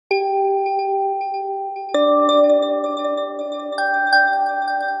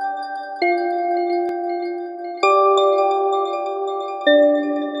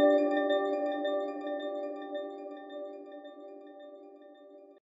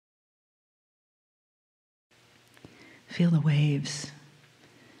Feel the waves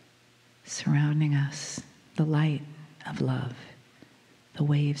surrounding us, the light of love, the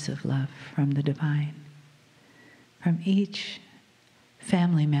waves of love from the divine, from each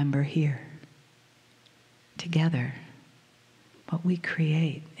family member here. Together, what we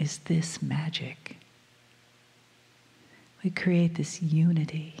create is this magic. We create this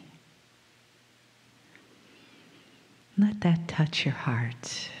unity. Let that touch your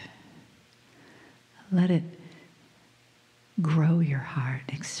heart. Let it grow your heart,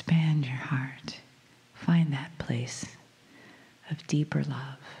 expand your heart. Find that place of deeper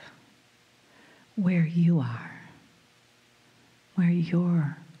love where you are, where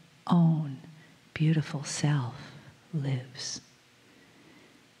your own beautiful self lives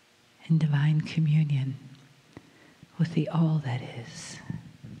in divine communion with the all that is,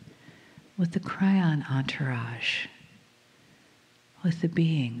 with the Kryon entourage, with the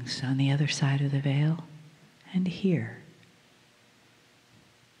beings on the other side of the veil and here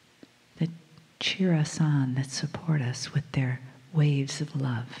that cheer us on, that support us with their waves of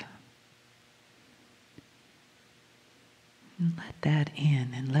love. And let that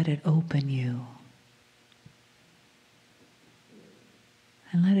in and let it open you.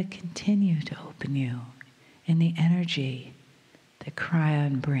 And let it continue to open you in the energy that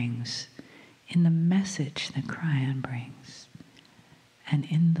Kryon brings, in the message that Kryon brings, and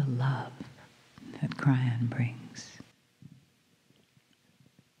in the love that Kryon brings.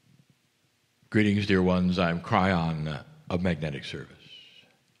 Greetings, dear ones. I'm Kryon of Magnetic Service.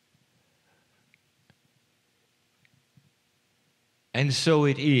 And so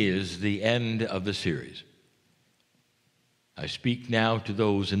it is the end of the series. I speak now to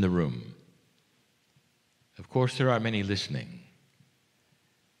those in the room. Of course, there are many listening.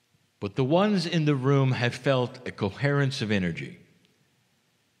 But the ones in the room have felt a coherence of energy.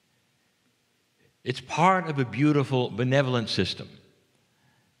 It's part of a beautiful, benevolent system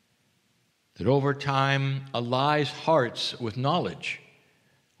that over time allies hearts with knowledge,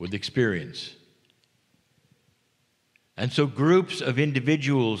 with experience. And so groups of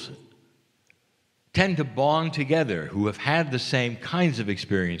individuals tend to bond together who have had the same kinds of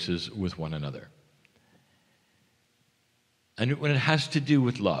experiences with one another. And when it has to do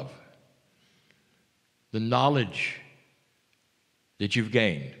with love, the knowledge that you've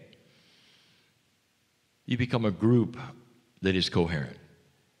gained, you become a group that is coherent.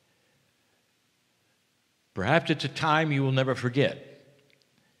 Perhaps it's a time you will never forget.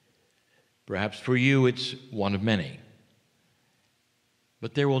 Perhaps for you it's one of many.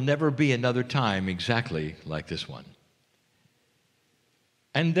 But there will never be another time exactly like this one.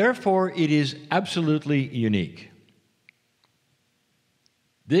 And therefore it is absolutely unique.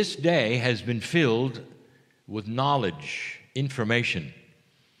 This day has been filled with knowledge, information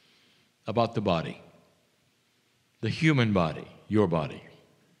about the body. The human body, your body.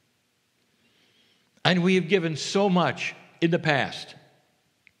 And we have given so much in the past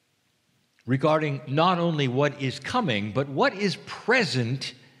regarding not only what is coming, but what is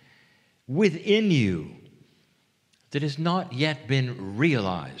present within you that has not yet been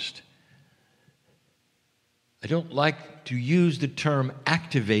realized. I don't like to use the term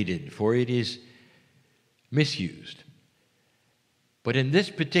activated, for it is misused. But in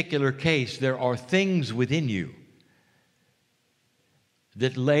this particular case, there are things within you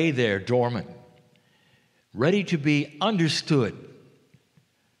that lay there dormant, ready to be understood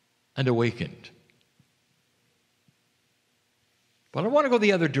and awakened. But I want to go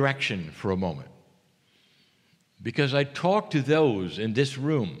the other direction for a moment, because I talk to those in this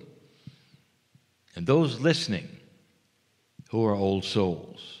room and those listening who are old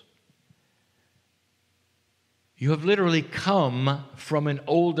souls. You have literally come from an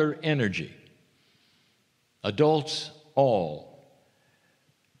older energy. Adults all.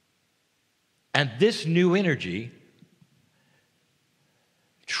 And this new energy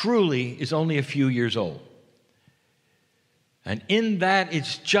truly is only a few years old. And in that,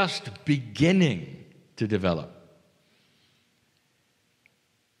 it's just beginning to develop.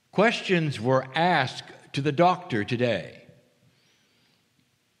 Questions were asked to the doctor today.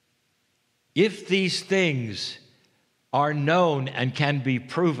 If these things are known and can be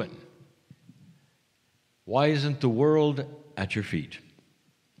proven, why isn't the world at your feet?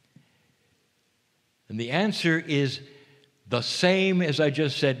 And the answer is the same as I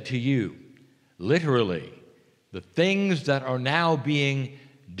just said to you. Literally, the things that are now being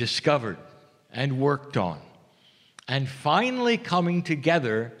discovered and worked on and finally coming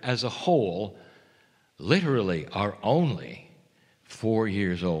together as a whole, literally are only 4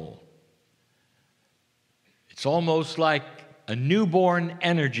 years old. It's almost like a newborn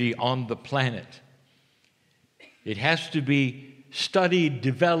energy on the planet It has to be studied,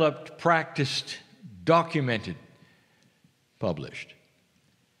 developed, practiced, documented, published.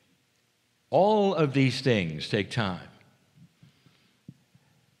 All of these things take time.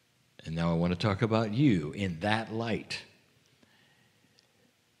 And now I want to talk about you in that light.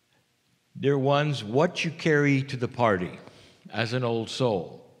 Dear ones, what you carry to the party as an old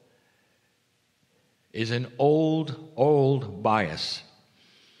soul is an old bias,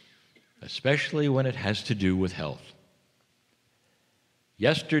 especially when it has to do with health.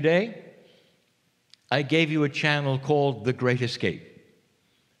 Yesterday, I gave you a channel called The Great Escape.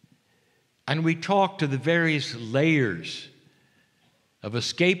 And we talked to the various layers of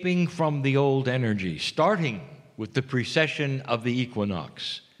escaping from the old energy, starting with the precession of the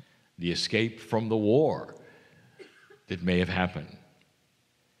equinox, the escape from the war that may have happened.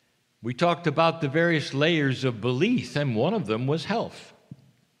 We talked about the various layers of belief, and one of them was health.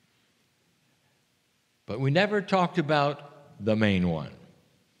 But we never talked about the main one.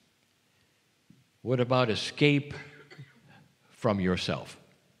 What about escape from yourself?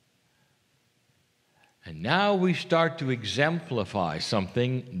 And now we start to exemplify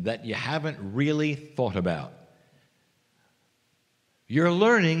something that you haven't really thought about. You're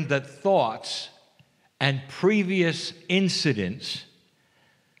learning that thoughts and previous incidents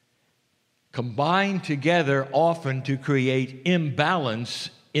combine together often to create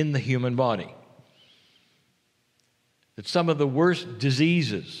imbalance in the human body. That some of the worst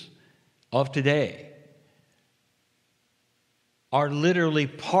diseases of today are literally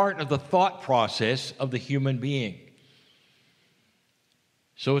part of the thought process of the human being.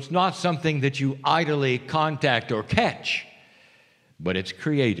 So it's not something that you idly contact or catch, but it's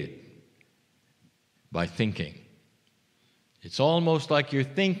created by thinking. It's almost like your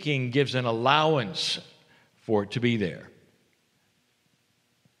thinking gives an allowance for it to be there.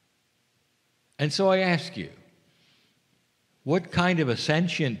 And so I ask you, what kind of a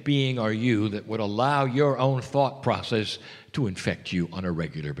sentient being are you that would allow your own thought process to infect you on a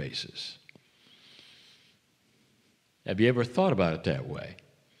regular basis? Have you ever thought about it that way?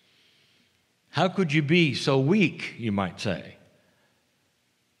 How could you be so weak, you might say,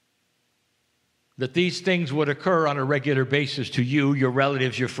 that these things would occur on a regular basis to you, your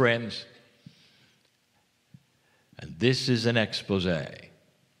relatives, your friends? And this is an expose.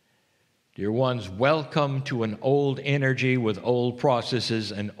 Dear ones, welcome to an old energy with old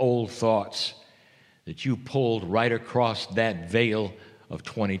processes and old thoughts that you pulled right across that veil of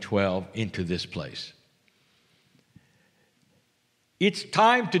 2012 into this place. It's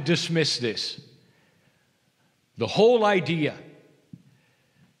time to dismiss this. The whole idea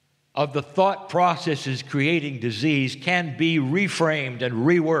of the thought processes creating disease can be reframed and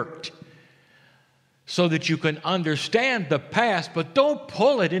reworked so that you can understand the past, but don't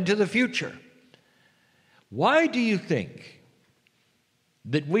pull it into the future. Why do you think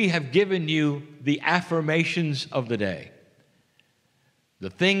that we have given you the affirmations of the day, the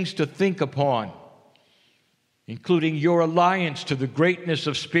things to think upon, including your alliance to the greatness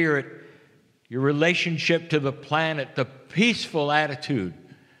of spirit, your relationship to the planet, the peaceful attitude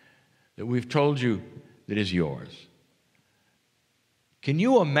that we've told you that is yours? Can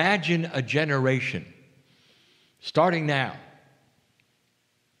you imagine a generation, starting now,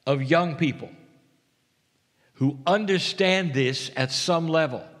 of young people who understand this at some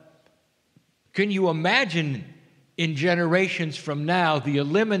level? Can you imagine in generations from now the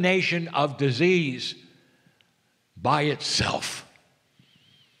elimination of disease by itself?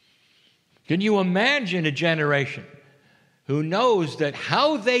 Can you imagine a generation who knows that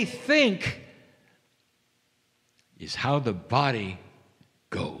how they think is how the body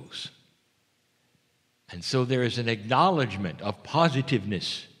goes? And so there is an acknowledgement of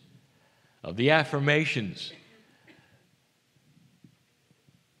positiveness, of the affirmations.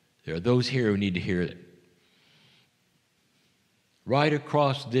 There are those here who need to hear it. Right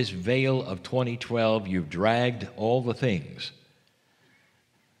across this veil of 2012, you've dragged all the things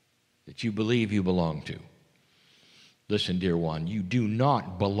that you believe you belong to. Listen, dear one, you do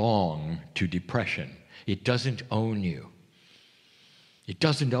not belong to depression. It doesn't own you. It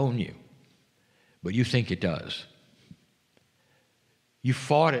doesn't own you, but you think it does. You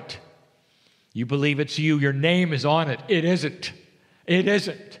fought it. You believe it's you. Your name is on it. It isn't. It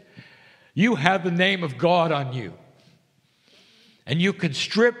isn't. You have the name of God on you. And you can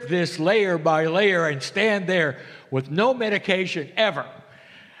strip this layer by layer and stand there with no medication ever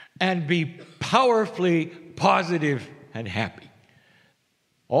and be powerfully positive and happy.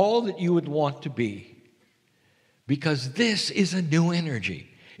 All that you would want to be. Because this is a new energy.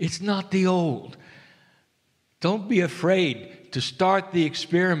 It's not the old. Don't be afraid to start the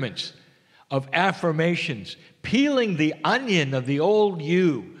experiments of affirmations, peeling the onion of the old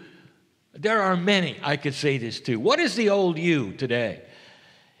you. There are many I could say this to. What is the old you today?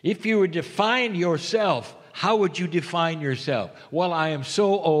 If you would define yourself, how would you define yourself? Well, I am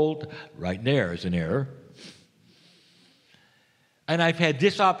so old. Right there is an error. And I've had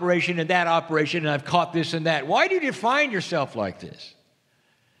this operation and that operation, and I've caught this and that. Why do you define yourself like this?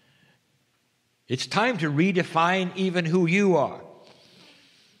 It's time to redefine even who you are.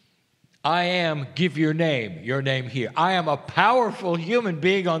 I am, give your name here. I am a powerful human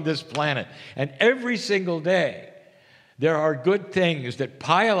being on this planet. And every single day, there are good things that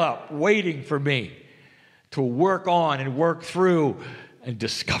pile up waiting for me to work on and work through and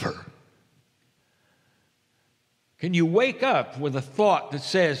discover. Can you wake up with a thought that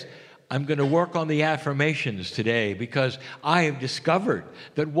says, I'm going to work on the affirmations today because I have discovered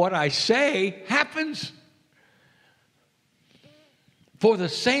that what I say happens? For the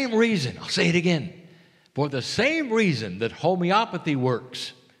same reason, I'll say it again, for the same reason that homeopathy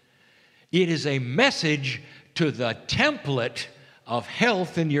works, it is a message to the template of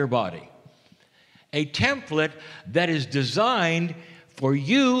health in your body. A template that is designed for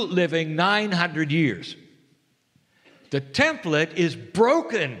you living 900 years. The template is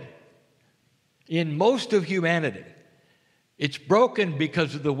broken in most of humanity. It's broken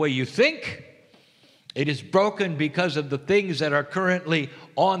because of the way you think. It is broken because of the things that are currently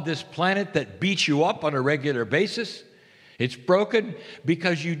on this planet that beat you up on a regular basis. It's broken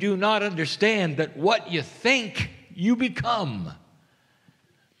because you do not understand that what you think, you become.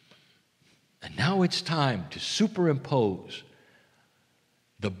 And now it's time to superimpose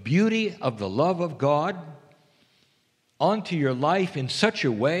the beauty of the love of God onto your life in such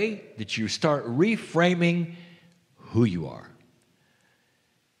a way that you start reframing who you are.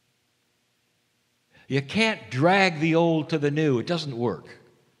 You can't drag the old to the new. It doesn't work.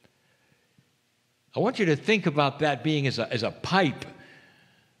 I want you to think about that being as a pipe.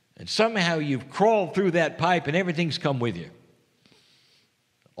 And somehow you've crawled through that pipe and everything's come with you.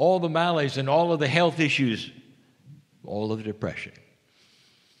 All the maladies and all of the health issues, all of the depression.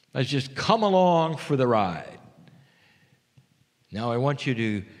 Let's just come along for the ride. Now I want you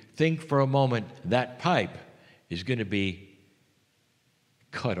to think for a moment that pipe is going to be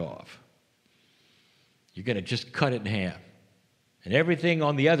cut off. You're going to just cut it in half. And everything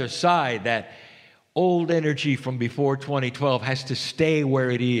on the other side, that old energy from before 2012, has to stay where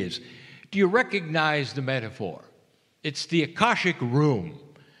it is. Do you recognize the metaphor? It's the Akashic room.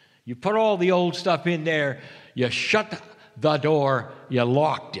 You put all the old stuff in there, you shut the door, you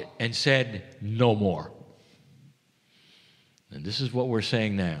locked it, and said, no more. And this is what we're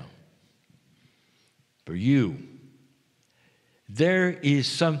saying now. For you, there is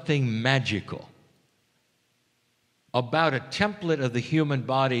something magical about a template of the human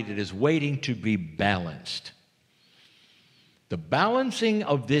body that is waiting to be balanced. The balancing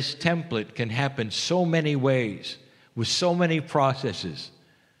of this template can happen so many ways, with so many processes,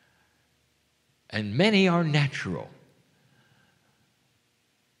 and many are natural.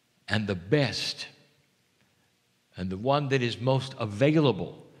 And the best, and the one that is most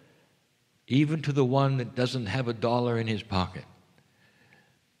available, even to the one that doesn't have a dollar in his pocket,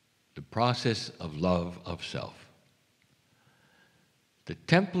 the process of love of self. The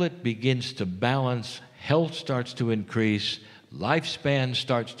template begins to balance, health starts to increase, lifespan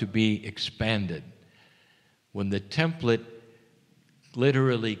starts to be expanded. When the template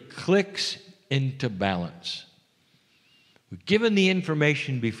literally clicks into balance. We've given the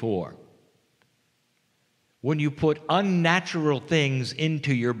information before. When you put unnatural things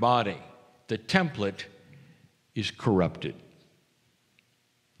into your body, the template is corrupted.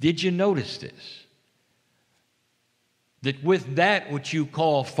 Did you notice this? That with that which you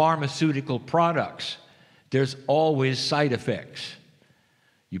call pharmaceutical products, there's always side effects.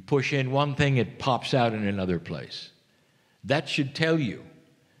 You push in one thing, it pops out in another place. That should tell you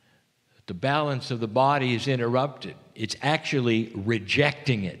that the balance of the body is interrupted. It's actually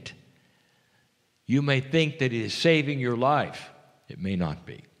rejecting it. You may think that it is saving your life. It may not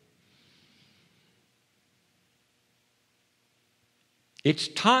be. It's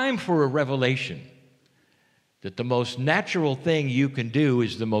time for a revelation that the most natural thing you can do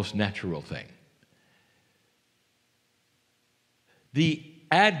is the most natural thing. The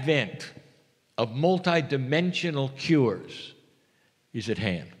advent of multidimensional cures is at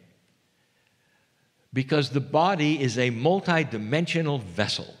hand. Because the body is a multidimensional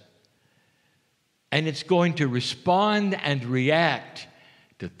vessel. And it's going to respond and react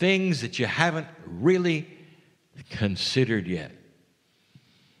to things that you haven't really considered yet.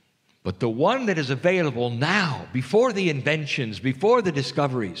 But the one that is available now, before the inventions, before the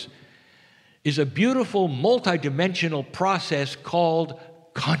discoveries, is a beautiful multidimensional process called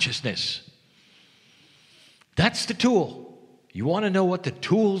consciousness. That's the tool. You want to know what the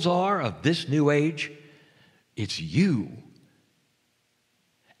tools are of this new age? It's you,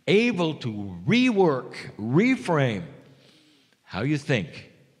 able to rework, reframe how you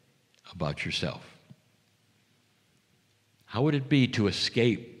think about yourself. How would it be to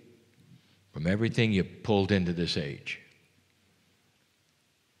escape from everything you pulled into this age?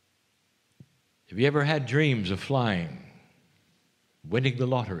 Have you ever had dreams of flying, winning the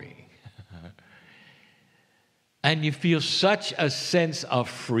lottery? And you feel such a sense of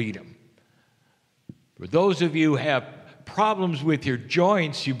freedom. For those of you who have problems with your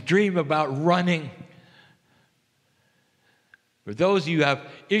joints, you dream about running. For those of you who have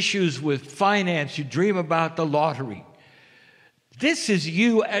issues with finance, you dream about the lottery. This is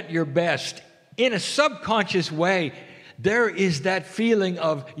you at your best. In a subconscious way, there is that feeling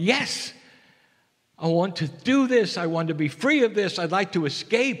of, yes, I want to do this. I want to be free of this. I'd like to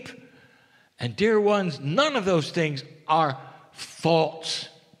escape. And dear ones, none of those things are false.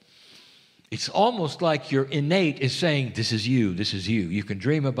 It's almost like your innate is saying, this is you, this is you. You can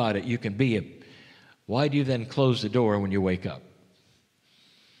dream about it, you can be it. Why do you then close the door when you wake up?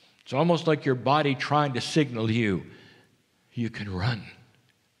 It's almost like your body trying to signal you, you can run.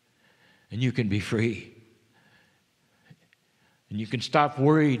 And you can be free. And you can stop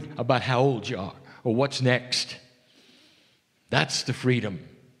worried about how old you are or what's next. That's the freedom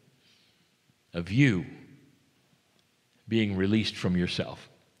of you being released from yourself.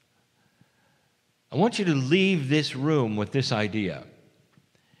 I want you to leave this room with this idea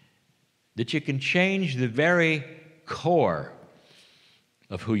that you can change the very core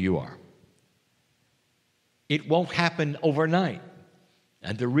of who you are. It won't happen overnight.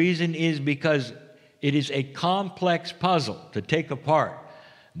 And the reason is because it is a complex puzzle to take apart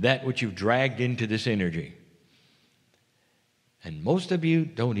that which you've dragged into this energy. And most of you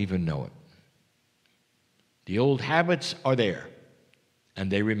don't even know it. The old habits are there,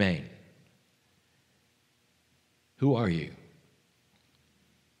 and they remain. Who are you?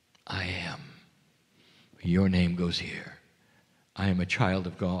 I am. Your name goes here. I am a child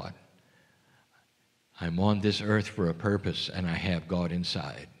of God. I'm on this earth for a purpose, and I have God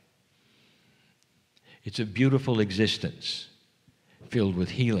inside. It's a beautiful existence filled with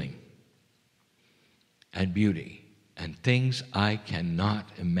healing and beauty and things I cannot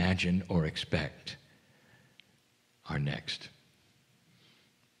imagine or expect are next.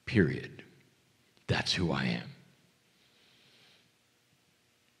 Period. That's who I am.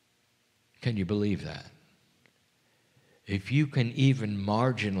 Can you believe that? If you can even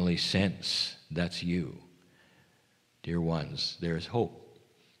marginally sense that's you, dear ones, there's hope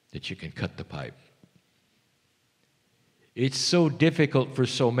that you can cut the pipe. It's so difficult for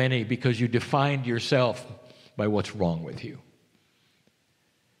so many because you defined yourself by what's wrong with you.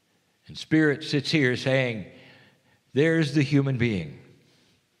 And Spirit sits here saying, there's the human being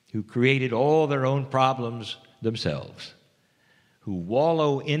who created all their own problems themselves, who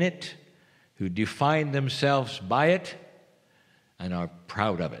wallow in it, who define themselves by it, and are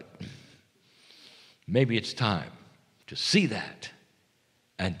proud of it. Maybe it's time to see that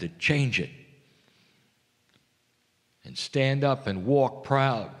and to change it and stand up and walk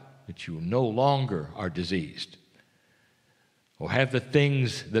proud that you no longer are diseased or have the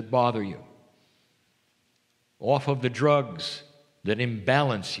things that bother you, off of the drugs that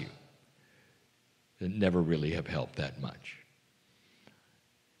imbalance you, that never really have helped that much.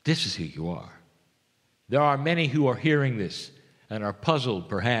 This is who you are. There are many who are hearing this and are puzzled,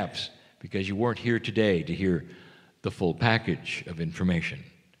 perhaps, because you weren't here today to hear the full package of information.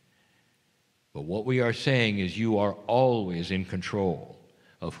 But what we are saying is you are always in control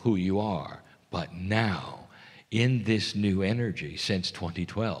of who you are. But now, in this new energy since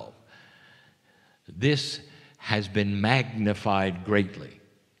 2012, this has been magnified greatly.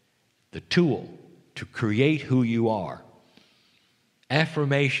 The tool to create who you are.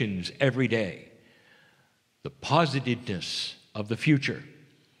 Affirmations every day. The positiveness of the future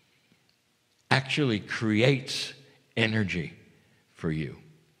actually creates energy for you.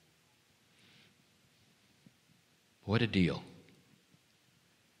 What a deal.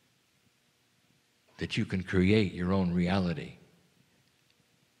 That you can create your own reality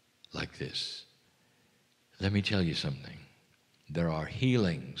like this. Let me tell you something. There are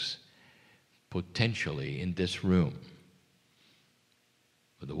healings potentially in this room.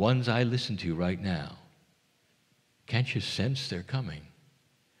 But the ones I listen to right now, can't you sense they're coming?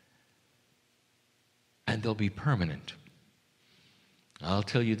 And they'll be permanent. I'll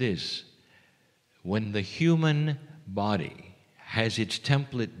tell you this. When the human body has its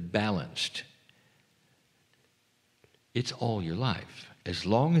template balanced It's all your life. As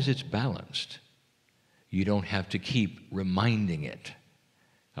long as it's balanced, you don't have to keep reminding it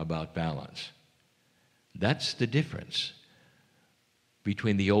about balance. That's the difference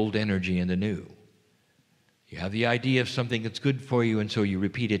between the old energy and the new. You have the idea of something that's good for you, and so you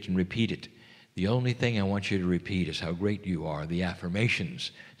repeat it and repeat it. The only thing I want you to repeat is how great you are, the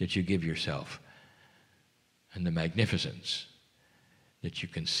affirmations that you give yourself, and the magnificence that you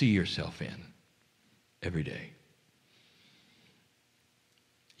can see yourself in every day.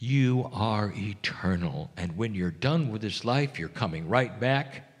 You are eternal, and when you're done with this life, you're coming right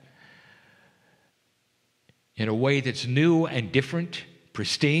back in a way that's new and different,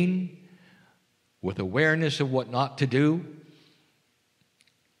 pristine, with awareness of what not to do,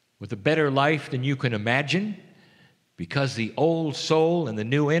 with a better life than you can imagine, because the old soul and the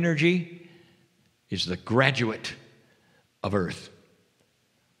new energy is the graduate of earth,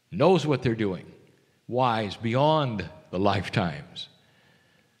 knows what they're doing, wise beyond the lifetimes,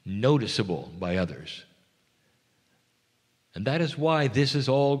 noticeable by others. And that is why this is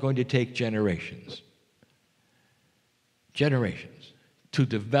all going to take generations. Generations to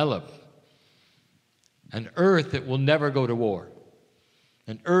develop an earth that will never go to war,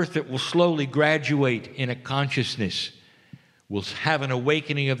 an earth that will slowly graduate in a consciousness, will have an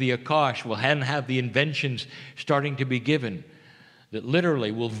awakening of the Akash, will have the inventions starting to be given that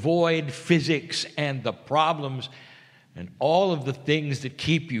literally will void physics and the problems and all of the things that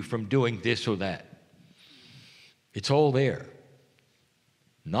keep you from doing this or that. It's all there.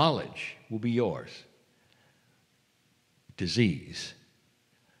 Knowledge will be yours. Disease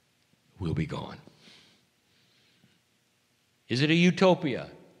will be gone. Is it a utopia?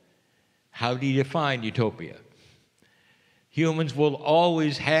 How do you define utopia? Humans will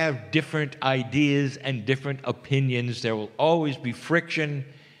always have different ideas and different opinions. There will always be friction.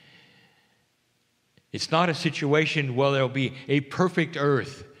 It's not a situation where there will be a perfect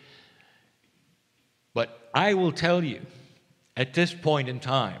earth. But I will tell you, at this point in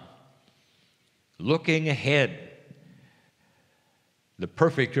time, looking ahead, the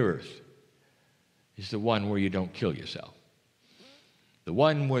perfect earth is the one where you don't kill yourself. The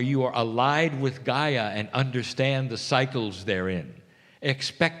one where you are allied with Gaia and understand the cycles therein,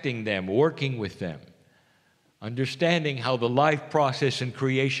 expecting them, working with them, understanding how the life process and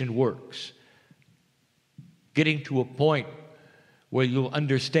creation works, getting to a point where you'll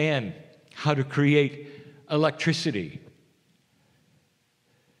understand how to create electricity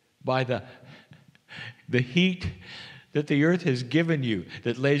by the heat that the earth has given you,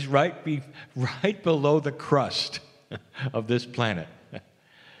 that lays right below the crust of this planet.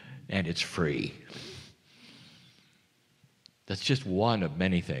 And it's free. That's just one of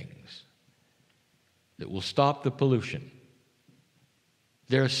many things that will stop the pollution.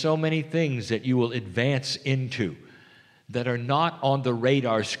 There are so many things that you will advance into that are not on the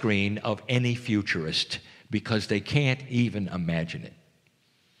radar screen of any futurist because they can't even imagine it.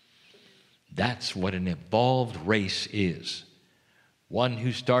 That's what an evolved race is. One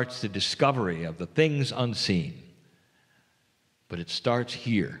who starts the discovery of the things unseen. But it starts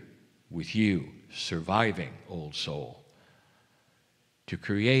here with you surviving, old soul, to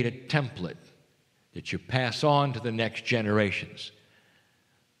create a template that you pass on to the next generations,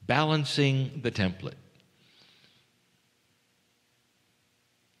 balancing the template.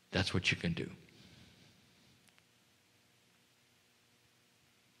 That's what you can do.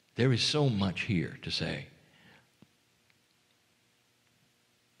 There is so much here to say,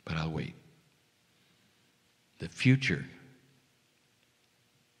 but I'll wait. The future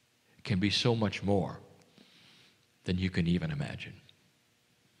can be so much more than you can even imagine.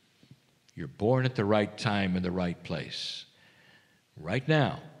 You're born at the right time in the right place. Right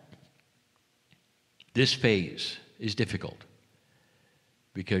now, this phase is difficult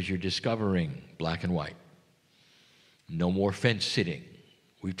because you're discovering black and white. No more fence sitting.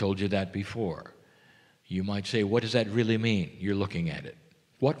 We've told you that before. You might say, what does that really mean? You're looking at it.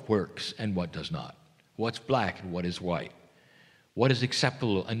 What works and what does not? What's black and what is white? What is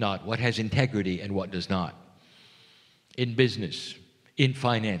acceptable and not? What has integrity and what does not? In business, in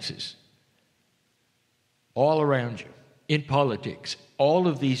finances, all around you, in politics, all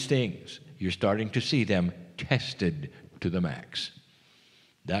of these things, you're starting to see them tested to the max.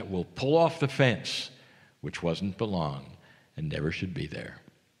 That will pull off the fence, which wasn't belong and never should be there.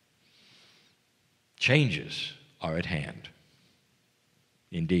 Changes are at hand.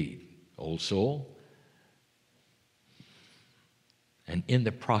 Indeed, old soul. And in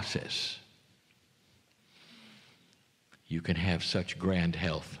the process, you can have such grand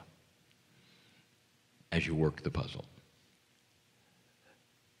health as you work the puzzle.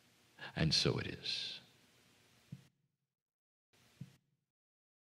 And so it is.